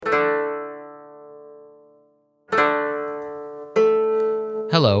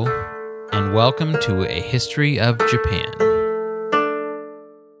Hello, and welcome to A History of Japan.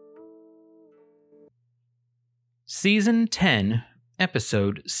 Season 10,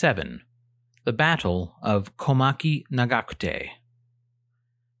 Episode 7, The Battle of Komaki-Nagakute.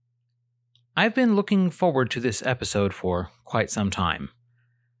 I've been looking forward to this episode for quite some time.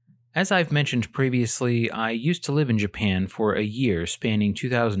 As I've mentioned previously, I used to live in Japan for a year spanning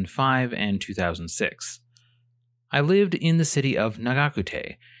 2005 and 2006. I lived in the city of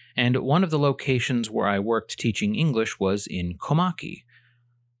Nagakute, and one of the locations where I worked teaching English was in Komaki.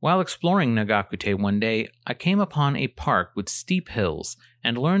 While exploring Nagakute one day, I came upon a park with steep hills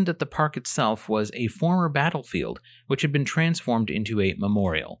and learned that the park itself was a former battlefield which had been transformed into a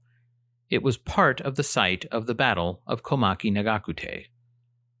memorial. It was part of the site of the Battle of Komaki-Nagakute.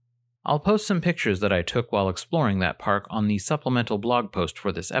 I'll post some pictures that I took while exploring that park on the supplemental blog post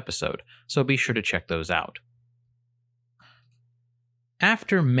for this episode, so be sure to check those out.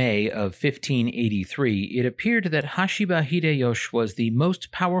 After May of 1583, it appeared that Hashiba Hideyoshi was the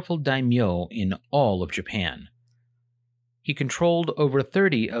most powerful daimyo in all of Japan. He controlled over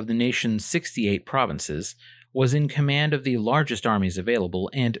 30 of the nation's 68 provinces, was in command of the largest armies available,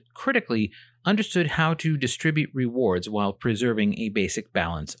 and, critically, understood how to distribute rewards while preserving a basic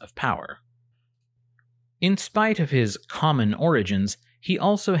balance of power. In spite of his common origins, he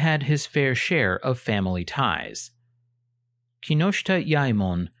also had his fair share of family ties. Kinoshita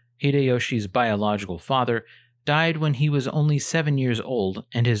Yaemon, Hideyoshi's biological father, died when he was only 7 years old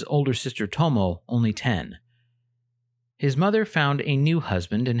and his older sister Tomo only 10. His mother found a new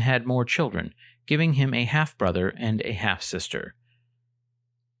husband and had more children, giving him a half-brother and a half-sister.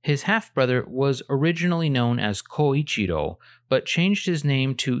 His half-brother was originally known as Koichiro, but changed his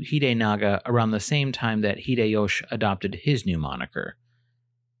name to Hidenaga around the same time that Hideyoshi adopted his new moniker.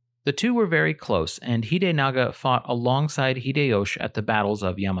 The two were very close, and Hidenaga fought alongside Hideyoshi at the battles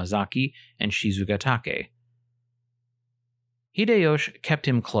of Yamazaki and Shizugatake. Hideyoshi kept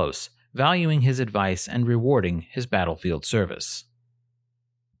him close, valuing his advice and rewarding his battlefield service.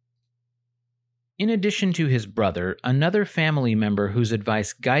 In addition to his brother, another family member whose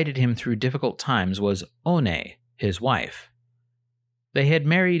advice guided him through difficult times was One, his wife. They had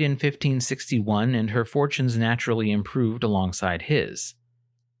married in 1561, and her fortunes naturally improved alongside his.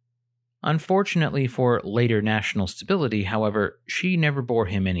 Unfortunately for later national stability, however, she never bore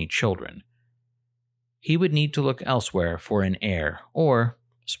him any children. He would need to look elsewhere for an heir, or,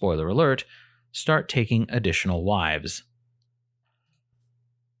 spoiler alert, start taking additional wives.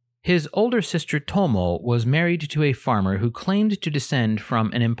 His older sister Tomo was married to a farmer who claimed to descend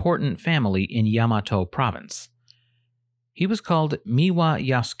from an important family in Yamato province. He was called Miwa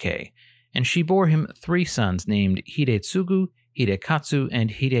Yasuke, and she bore him 3 sons named Hidetsugu, Hidekatsu, and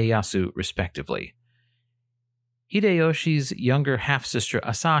Hideyasu, respectively. Hideyoshi's younger half-sister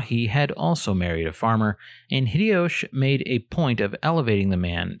Asahi had also married a farmer, and Hideyoshi made a point of elevating the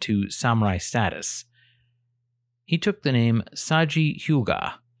man to samurai status. He took the name Saji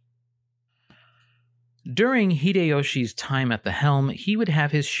Hyuga. During Hideyoshi's time at the helm, he would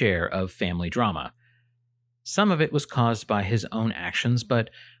have his share of family drama. Some of it was caused by his own actions, but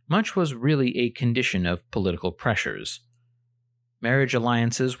much was really a condition of political pressures. Marriage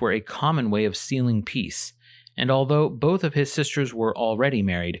alliances were a common way of sealing peace, and although both of his sisters were already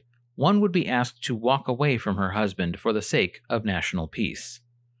married, one would be asked to walk away from her husband for the sake of national peace.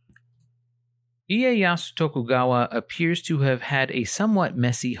 Ieyasu Tokugawa appears to have had a somewhat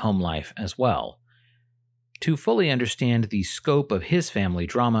messy home life as well. To fully understand the scope of his family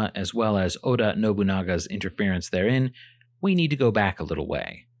drama as well as Oda Nobunaga's interference therein, we need to go back a little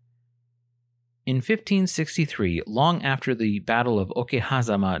way. In 1563, long after the Battle of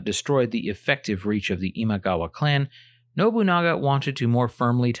Okehazama destroyed the effective reach of the Imagawa clan, Nobunaga wanted to more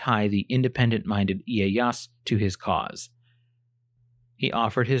firmly tie the independent-minded Ieyasu to his cause. He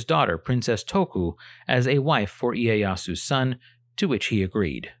offered his daughter, Princess Toku, as a wife for Ieyasu's son, to which he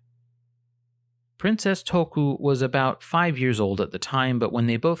agreed. Princess Toku was about 5 years old at the time, but when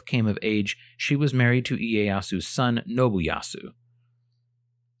they both came of age, she was married to Ieyasu's son, Nobuyasu.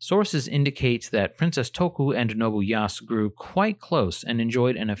 Sources indicate that Princess Toku and Nobuyasu grew quite close and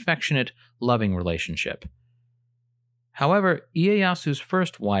enjoyed an affectionate, loving relationship. However, Ieyasu's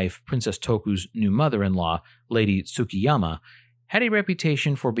first wife, Princess Toku's new mother-in-law, Lady Tsukiyama, had a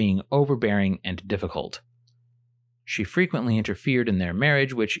reputation for being overbearing and difficult. She frequently interfered in their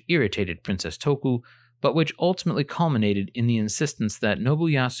marriage, which irritated Princess Toku, but which ultimately culminated in the insistence that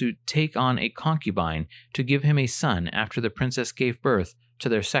Nobuyasu take on a concubine to give him a son after the princess gave birth to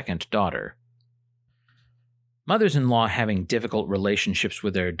their second daughter. Mothers-in-law having difficult relationships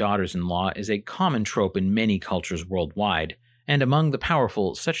with their daughters-in-law is a common trope in many cultures worldwide, and among the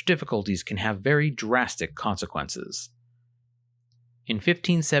powerful, such difficulties can have very drastic consequences. In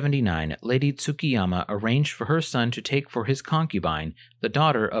 1579, Lady Tsukiyama arranged for her son to take for his concubine the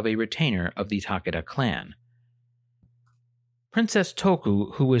daughter of a retainer of the Takeda clan. Princess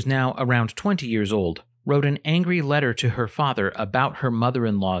Toku, who was now around 20 years old, wrote an angry letter to her father about her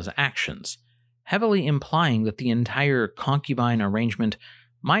mother-in-law's actions, heavily implying that the entire concubine arrangement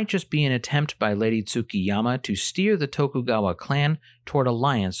might just be an attempt by Lady Tsukiyama to steer the Tokugawa clan toward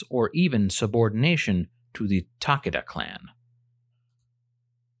alliance or even subordination to the Takeda clan.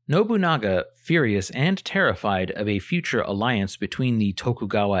 Nobunaga, furious and terrified of a future alliance between the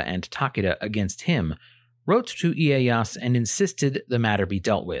Tokugawa and Takeda against him, wrote to Ieyasu and insisted the matter be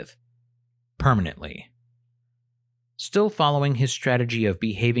dealt with permanently. Still following his strategy of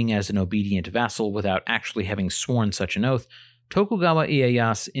behaving as an obedient vassal without actually having sworn such an oath, Tokugawa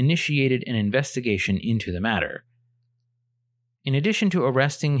Ieyasu initiated an investigation into the matter. In addition to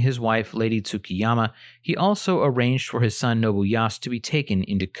arresting his wife Lady Tsukiyama, he also arranged for his son Nobuyasu to be taken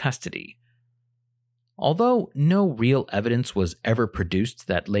into custody. Although no real evidence was ever produced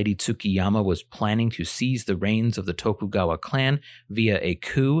that Lady Tsukiyama was planning to seize the reins of the Tokugawa clan via a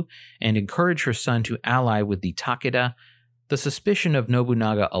coup and encourage her son to ally with the Takeda, the suspicion of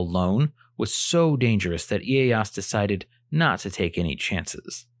Nobunaga alone was so dangerous that Ieyasu decided not to take any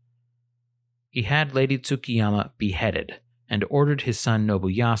chances. He had Lady Tsukiyama beheaded and ordered his son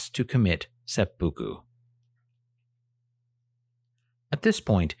Nobuyasu to commit seppuku. At this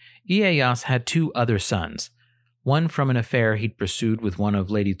point, Ieyasu had two other sons, one from an affair he'd pursued with one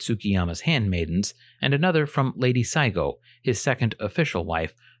of Lady Tsukiyama's handmaidens, and another from Lady Saigo, his second official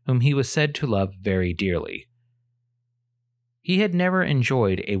wife, whom he was said to love very dearly. He had never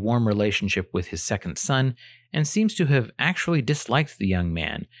enjoyed a warm relationship with his second son, and seems to have actually disliked the young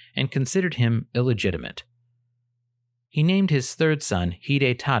man and considered him illegitimate. He named his third son,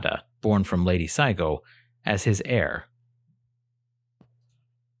 Hidetada, born from Lady Saigo, as his heir.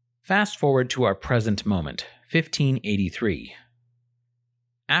 Fast forward to our present moment, 1583.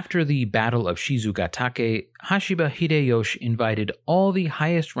 After the Battle of Shizugatake, Hashiba Hideyoshi invited all the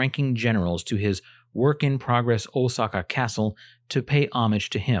highest-ranking generals to his work-in-progress Osaka castle to pay homage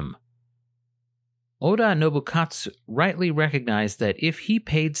to him. Oda Nobukatsu rightly recognized that if he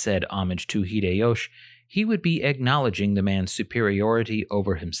paid said homage to Hideyoshi, he would be acknowledging the man's superiority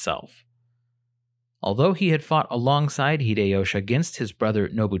over himself. Although he had fought alongside Hideyoshi against his brother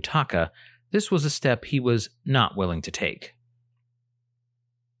Nobutaka, this was a step he was not willing to take.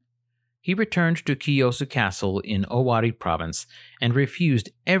 He returned to Kiyosu Castle in Owari Province and refused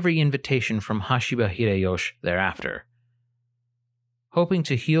every invitation from Hashiba Hideyoshi thereafter. Hoping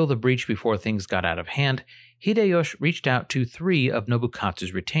to heal the breach before things got out of hand, Hideyoshi reached out to 3 of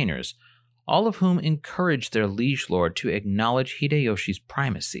Nobukatsu's retainers, all of whom encouraged their liege lord to acknowledge Hideyoshi's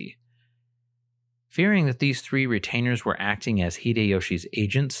primacy. Fearing that these 3 retainers were acting as Hideyoshi's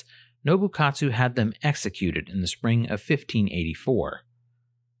agents, Nobukatsu had them executed in the spring of 1584.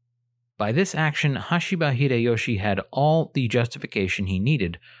 By this action, Hashiba Hideyoshi had all the justification he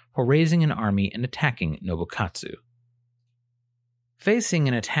needed for raising an army and attacking Nobukatsu. Facing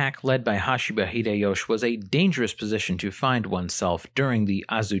an attack led by Hashiba Hideyoshi was a dangerous position to find oneself during the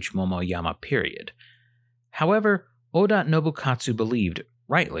Azuchi Momoyama period. However, Oda Nobukatsu believed,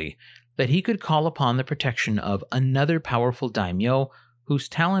 rightly, that he could call upon the protection of another powerful daimyo whose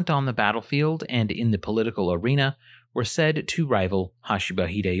talent on the battlefield and in the political arena were said to rival Hashiba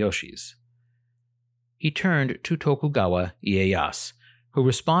Hideyoshi's. He turned to Tokugawa Ieyasu, who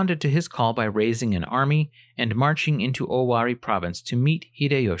responded to his call by raising an army and marching into Owari Province to meet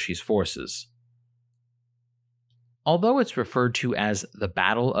Hideyoshi's forces. Although it's referred to as the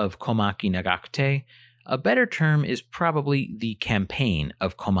Battle of Komaki-Nagakute, a better term is probably the Campaign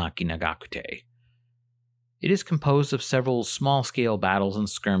of Komaki-Nagakute. It is composed of several small-scale battles and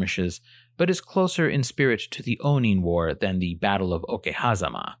skirmishes, but is closer in spirit to the Onin War than the Battle of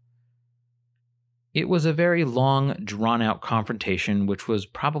Okehazama. It was a very long, drawn-out confrontation which was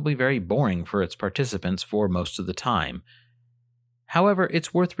probably very boring for its participants for most of the time. However,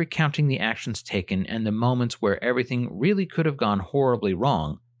 it's worth recounting the actions taken and the moments where everything really could have gone horribly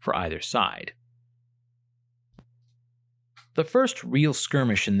wrong for either side. The first real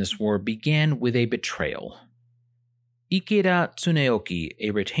skirmish in this war began with a betrayal. Ikeda Tsuneoki,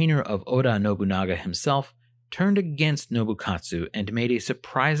 a retainer of Oda Nobunaga himself, turned against Nobukatsu and made a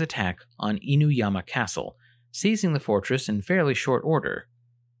surprise attack on Inuyama Castle, seizing the fortress in fairly short order.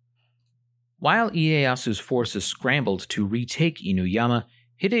 While Ieyasu's forces scrambled to retake Inuyama,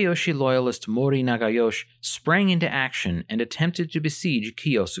 Hideyoshi loyalist Mori Nagayoshi sprang into action and attempted to besiege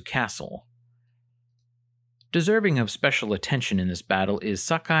Kiyosu Castle. Deserving of special attention in this battle is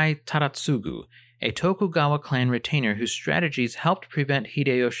Sakai Taratsugu, a Tokugawa clan retainer whose strategies helped prevent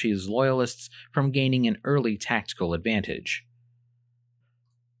Hideyoshi's loyalists from gaining an early tactical advantage.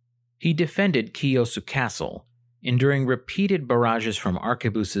 He defended Kiyosu Castle, enduring repeated barrages from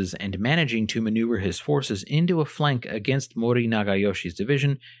arquebuses and managing to maneuver his forces into a flank against Mori Nagayoshi's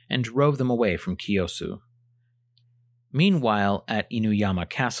division and drove them away from Kiyosu. Meanwhile, at Inuyama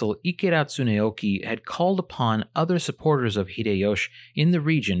Castle, Ikeda Tsuneoki had called upon other supporters of Hideyoshi in the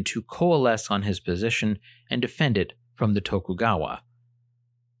region to coalesce on his position and defend it from the Tokugawa.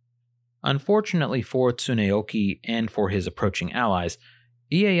 Unfortunately for Tsuneoki and for his approaching allies,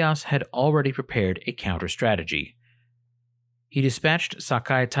 Ieyasu had already prepared a counter-strategy. He dispatched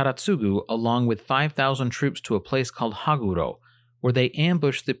Sakai Taratsugu along with 5,000 troops to a place called Haguro, where they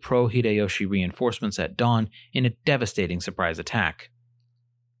ambushed the pro-Hideyoshi reinforcements at dawn in a devastating surprise attack.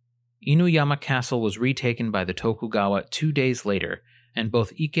 Inuyama Castle was retaken by the Tokugawa 2 days later, and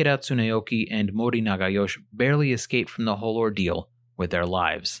both Ikeda Tsuneoki and Mori Nagayoshi barely escaped from the whole ordeal with their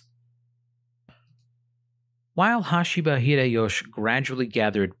lives. While Hashiba Hideyoshi gradually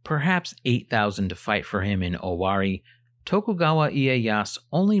gathered perhaps 8,000 to fight for him in Owari, Tokugawa Ieyasu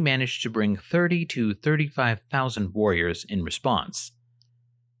only managed to bring 30 to 35,000 warriors in response.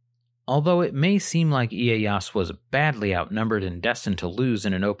 Although it may seem like Ieyasu was badly outnumbered and destined to lose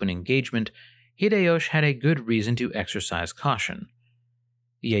in an open engagement, Hideyoshi had a good reason to exercise caution.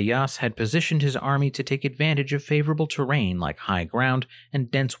 Ieyasu had positioned his army to take advantage of favorable terrain like high ground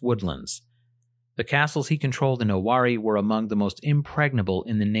and dense woodlands. The castles he controlled in Owari were among the most impregnable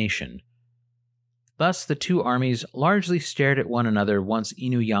in the nation. Thus, the two armies largely stared at one another once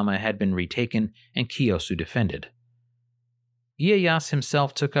Inuyama had been retaken and Kiyosu defended. Ieyasu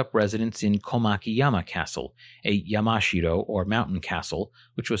himself took up residence in Komaki-Yama Castle, a Yamashiro or mountain castle,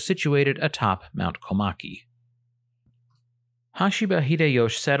 which was situated atop Mount Komaki. Hashiba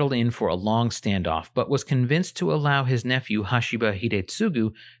Hideyoshi settled in for a long standoff, but was convinced to allow his nephew Hashiba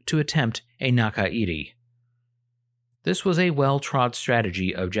Hidetsugu to attempt a Nakairi. This was a well-trod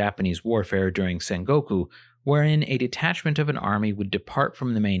strategy of Japanese warfare during Sengoku, wherein a detachment of an army would depart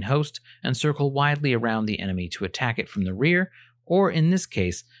from the main host and circle widely around the enemy to attack it from the rear, or in this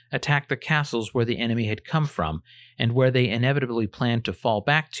case, attack the castles where the enemy had come from and where they inevitably planned to fall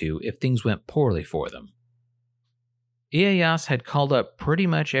back to if things went poorly for them. Ieyasu had called up pretty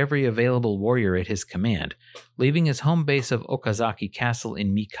much every available warrior at his command, leaving his home base of Okazaki Castle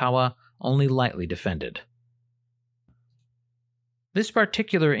in Mikawa only lightly defended. This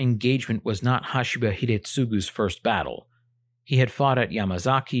particular engagement was not Hashiba Hidetsugu's first battle. He had fought at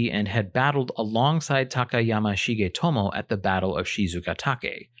Yamazaki and had battled alongside Takayama Shigetomo at the Battle of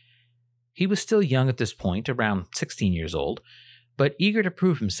Shizugatake. He was still young at this point, around 16 years old, but eager to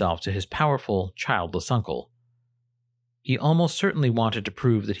prove himself to his powerful, childless uncle. He almost certainly wanted to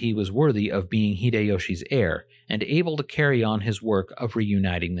prove that he was worthy of being Hideyoshi's heir and able to carry on his work of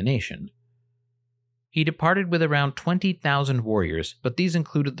reuniting the nation. He departed with around 20,000 warriors, but these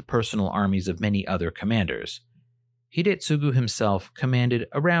included the personal armies of many other commanders. Hidetsugu himself commanded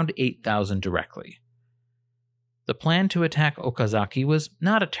around 8,000 directly. The plan to attack Okazaki was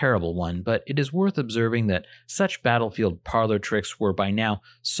not a terrible one, but it is worth observing that such battlefield parlor tricks were by now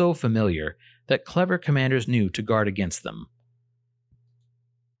so familiar that clever commanders knew to guard against them.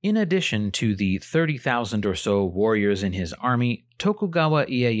 In addition to the 30,000 or so warriors in his army, Tokugawa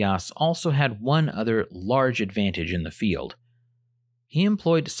Ieyasu also had one other large advantage in the field. He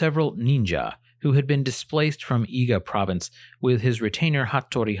employed several ninja who had been displaced from Iga province, with his retainer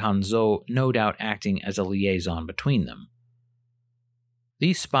Hattori Hanzo no doubt acting as a liaison between them.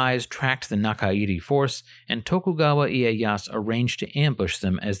 These spies tracked the Nakairi force, and Tokugawa Ieyasu arranged to ambush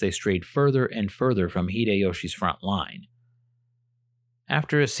them as they strayed further and further from Hideyoshi's front line.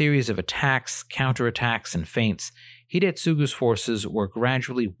 After a series of attacks, counterattacks, and feints, Hidetsugu's forces were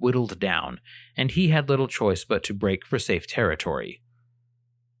gradually whittled down, and he had little choice but to break for safe territory.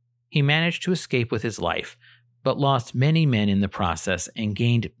 He managed to escape with his life, but lost many men in the process and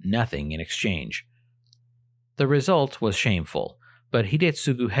gained nothing in exchange. The result was shameful, but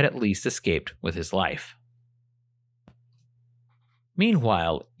Hidetsugu had at least escaped with his life.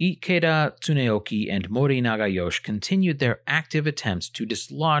 Meanwhile, Ikeda Tsuneoki and Mori Nagayoshi continued their active attempts to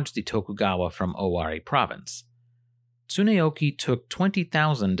dislodge the Tokugawa from Owari province. Tsuneoki took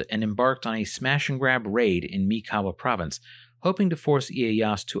 20,000 and embarked on a smash-and-grab raid in Mikawa province, hoping to force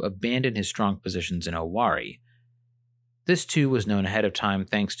Ieyasu to abandon his strong positions in Owari. This too was known ahead of time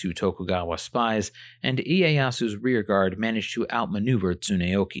thanks to Tokugawa spies, and Ieyasu's rearguard managed to outmaneuver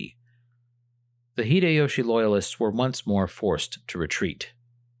Tsuneoki. The Hideyoshi loyalists were once more forced to retreat.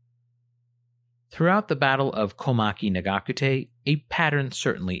 Throughout the Battle of Komaki-Nagakute, a pattern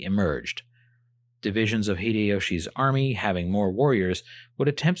certainly emerged. Divisions of Hideyoshi's army, having more warriors, would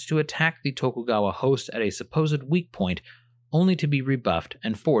attempt to attack the Tokugawa host at a supposed weak point, only to be rebuffed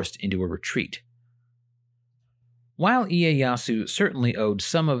and forced into a retreat. While Ieyasu certainly owed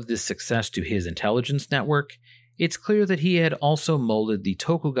some of this success to his intelligence network, it's clear that he had also molded the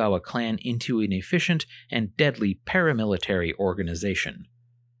Tokugawa clan into an efficient and deadly paramilitary organization.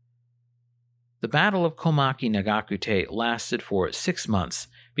 The Battle of Komaki-Nagakute lasted for 6 months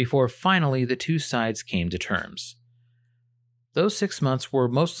before finally the two sides came to terms. Those 6 months were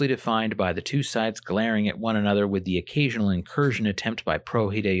mostly defined by the two sides glaring at one another with the occasional incursion attempt by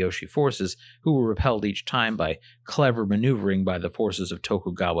pro-Hideyoshi forces who were repelled each time by clever maneuvering by the forces of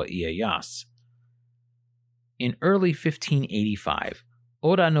Tokugawa Ieyasu. In early 1585,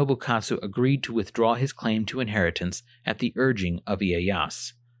 Oda Nobukatsu agreed to withdraw his claim to inheritance at the urging of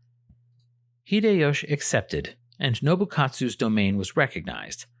Ieyasu. Hideyoshi accepted, and Nobukatsu's domain was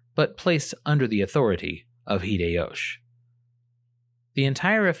recognized, but placed under the authority of Hideyoshi. The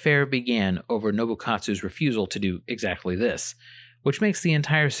entire affair began over Nobukatsu's refusal to do exactly this, which makes the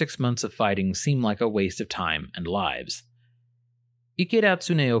entire 6 months of fighting seem like a waste of time and lives. Ikeda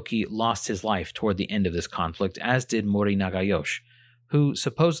Tsuneoki lost his life toward the end of this conflict, as did Mori Nagayoshi, who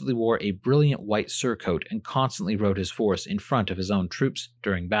supposedly wore a brilliant white surcoat and constantly rode his force in front of his own troops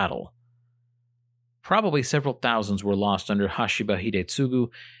during battle. Probably several thousands were lost under Hashiba Hidetsugu,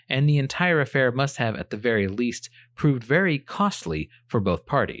 and the entire affair must have, at the very least, proved very costly for both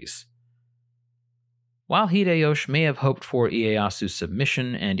parties. While Hideyoshi may have hoped for Ieyasu's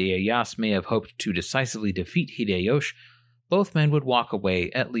submission and Ieyasu may have hoped to decisively defeat Hideyoshi, both men would walk away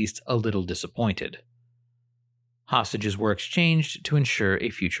at least a little disappointed. Hostages were exchanged to ensure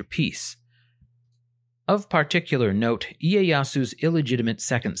a future peace. Of particular note, Ieyasu's illegitimate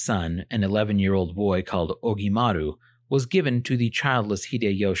second son, an 11-year-old boy called Ogimaru, was given to the childless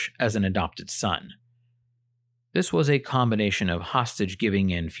Hideyoshi as an adopted son. This was a combination of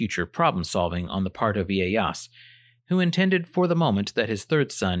hostage-giving and future problem-solving on the part of Ieyasu, who intended for the moment that his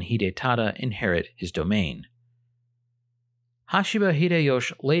third son, Hidetada, inherit his domain. Hashiba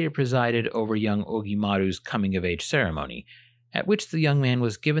Hideyoshi later presided over young Ogimaru's coming-of-age ceremony, at which the young man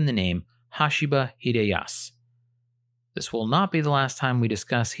was given the name Hashiba Hideyasu. This will not be the last time we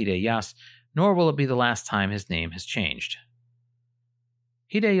discuss Hideyasu, nor will it be the last time his name has changed.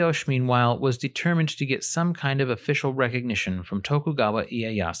 Hideyoshi, meanwhile, was determined to get some kind of official recognition from Tokugawa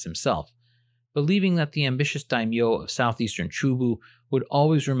Ieyasu himself, believing that the ambitious daimyo of southeastern Chubu would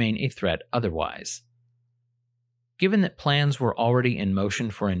always remain a threat otherwise. Given that plans were already in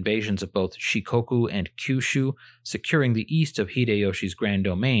motion for invasions of both Shikoku and Kyushu, securing the east of Hideyoshi's grand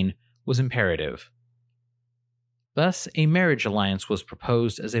domain was imperative. Thus, a marriage alliance was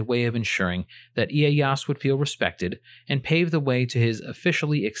proposed as a way of ensuring that Ieyasu would feel respected and pave the way to his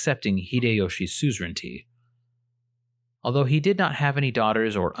officially accepting Hideyoshi's suzerainty. Although he did not have any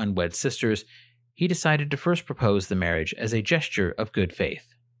daughters or unwed sisters, he decided to first propose the marriage as a gesture of good faith.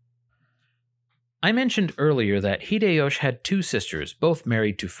 I mentioned earlier that Hideyoshi had two sisters, both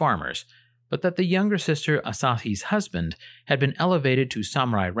married to farmers, but that the younger sister, Asahi's husband, had been elevated to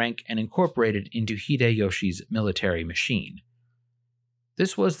samurai rank and incorporated into Hideyoshi's military machine.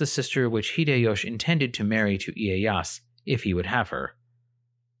 This was the sister which Hideyoshi intended to marry to Ieyasu, if he would have her.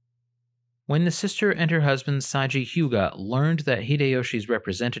 When the sister and her husband Saji Hyuga learned that Hideyoshi's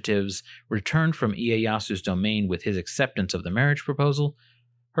representatives returned from Ieyasu's domain with his acceptance of the marriage proposal,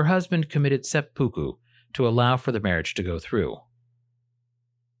 her husband committed seppuku to allow for the marriage to go through.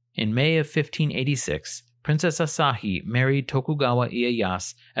 In May of 1586, Princess Asahi married Tokugawa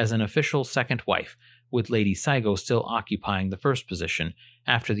Ieyasu as an official second wife, with Lady Saigo still occupying the first position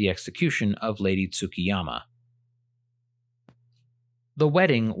after the execution of Lady Tsukiyama. The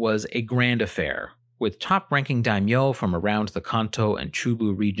wedding was a grand affair, with top-ranking daimyo from around the Kanto and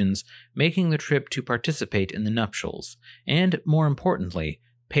Chubu regions making the trip to participate in the nuptials, and, more importantly,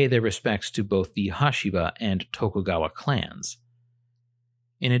 pay their respects to both the Hashiba and Tokugawa clans.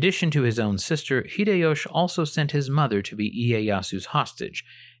 In addition to his own sister, Hideyoshi also sent his mother to be Ieyasu's hostage,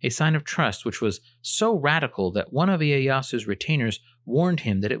 a sign of trust which was so radical that one of Ieyasu's retainers warned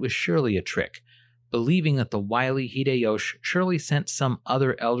him that it was surely a trick, believing that the wily Hideyoshi surely sent some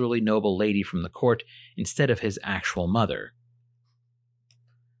other elderly noble lady from the court instead of his actual mother.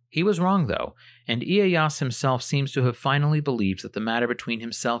 He was wrong, though, and Ieyasu himself seems to have finally believed that the matter between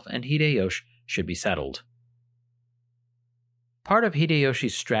himself and Hideyoshi should be settled. Part of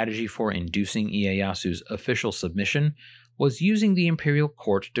Hideyoshi's strategy for inducing Ieyasu's official submission was using the imperial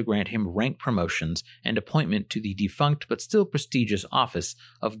court to grant him rank promotions and appointment to the defunct but still prestigious office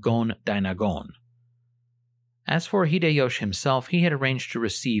of Gon Dainagon. As for Hideyoshi himself, he had arranged to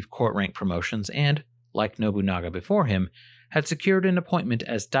receive court rank promotions and, like Nobunaga before him, had secured an appointment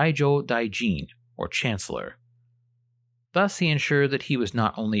as Daijo Daijin, or Chancellor. Thus he ensured that he was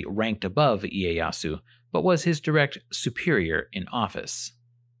not only ranked above Ieyasu, but was his direct superior in office.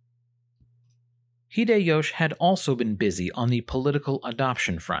 Hideyoshi had also been busy on the political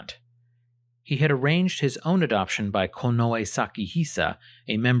adoption front. He had arranged his own adoption by Konoe Sakihisa,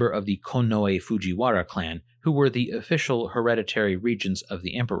 a member of the Konoe Fujiwara clan, who were the official hereditary regents of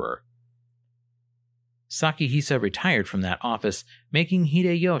the emperor. Sakihisa retired from that office, making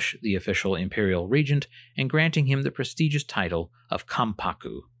Hideyoshi the official imperial regent and granting him the prestigious title of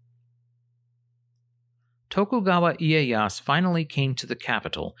Kampaku. Tokugawa Ieyasu finally came to the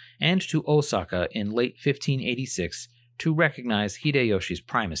capital and to Osaka in late 1586 to recognize Hideyoshi's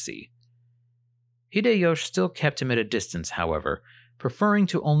primacy. Hideyoshi still kept him at a distance, however, preferring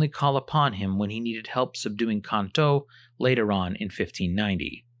to only call upon him when he needed help subduing Kanto later on in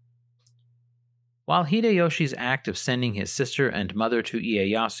 1590. While Hideyoshi's act of sending his sister and mother to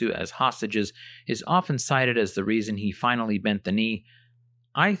Ieyasu as hostages is often cited as the reason he finally bent the knee,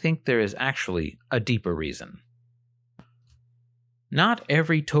 I think there is actually a deeper reason. Not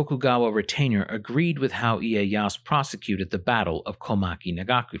every Tokugawa retainer agreed with how Ieyasu prosecuted the Battle of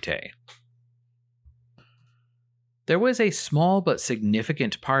Komaki-Nagakute. There was a small but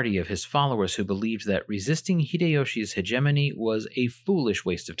significant party of his followers who believed that resisting Hideyoshi's hegemony was a foolish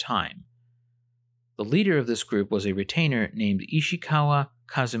waste of time. The leader of this group was a retainer named Ishikawa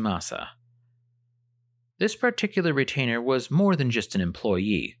Kazumasa. This particular retainer was more than just an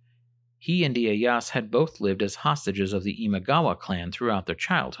employee. He and Ieyasu had both lived as hostages of the Imagawa clan throughout their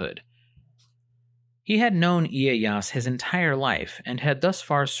childhood. He had known Ieyasu his entire life and had thus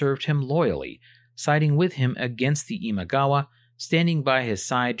far served him loyally, siding with him against the Imagawa, standing by his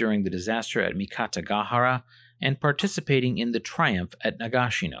side during the disaster at Mikatagahara, and participating in the triumph at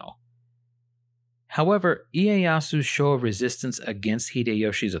Nagashino. However, Ieyasu's show of resistance against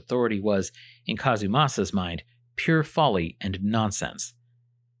Hideyoshi's authority was, in Kazumasa's mind, pure folly and nonsense.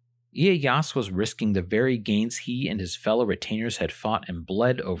 Ieyasu was risking the very gains he and his fellow retainers had fought and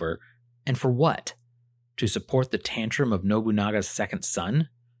bled over, and for what? To support the tantrum of Nobunaga's second son?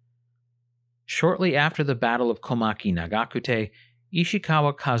 Shortly after the Battle of Komaki-Nagakute,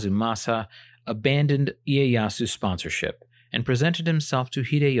 Ishikawa Kazumasa abandoned Ieyasu's sponsorship and presented himself to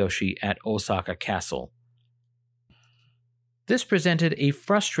Hideyoshi at Osaka Castle. This presented a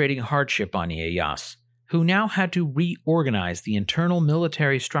frustrating hardship on Ieyasu, who now had to reorganize the internal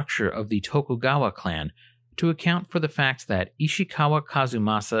military structure of the Tokugawa clan to account for the fact that Ishikawa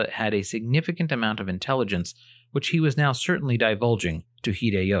Kazumasa had a significant amount of intelligence which he was now certainly divulging to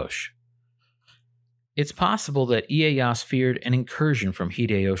Hideyoshi. It's possible that Ieyasu feared an incursion from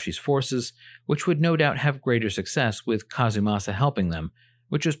Hideyoshi's forces, which would no doubt have greater success with Kazumasa helping them,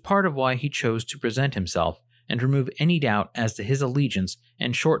 which is part of why he chose to present himself and remove any doubt as to his allegiance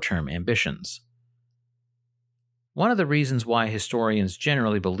and short-term ambitions. One of the reasons why historians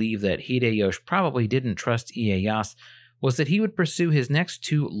generally believe that Hideyoshi probably didn't trust Ieyasu was that he would pursue his next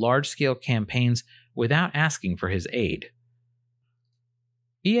two large-scale campaigns without asking for his aid.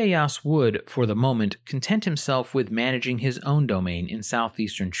 Ieyasu would, for the moment, content himself with managing his own domain in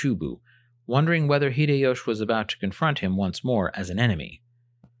southeastern Chubu, wondering whether Hideyoshi was about to confront him once more as an enemy.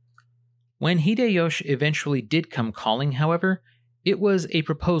 When Hideyoshi eventually did come calling, however, it was a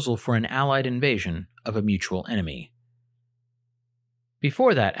proposal for an allied invasion of a mutual enemy.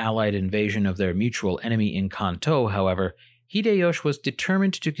 Before that allied invasion of their mutual enemy in Kanto, however, Hideyoshi was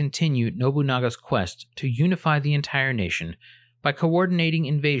determined to continue Nobunaga's quest to unify the entire nation by coordinating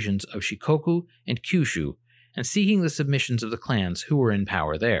invasions of Shikoku and Kyushu and seeking the submissions of the clans who were in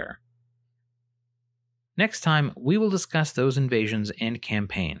power there. Next time, we will discuss those invasions and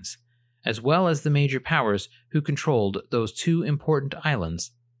campaigns, as well as the major powers who controlled those two important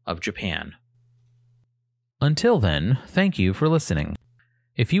islands of Japan. Until then, thank you for listening.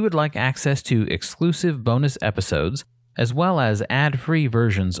 If you would like access to exclusive bonus episodes, as well as ad-free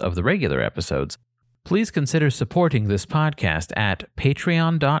versions of the regular episodes, please consider supporting this podcast at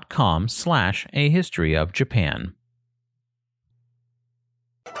patreon.com/ahistoryofjapan.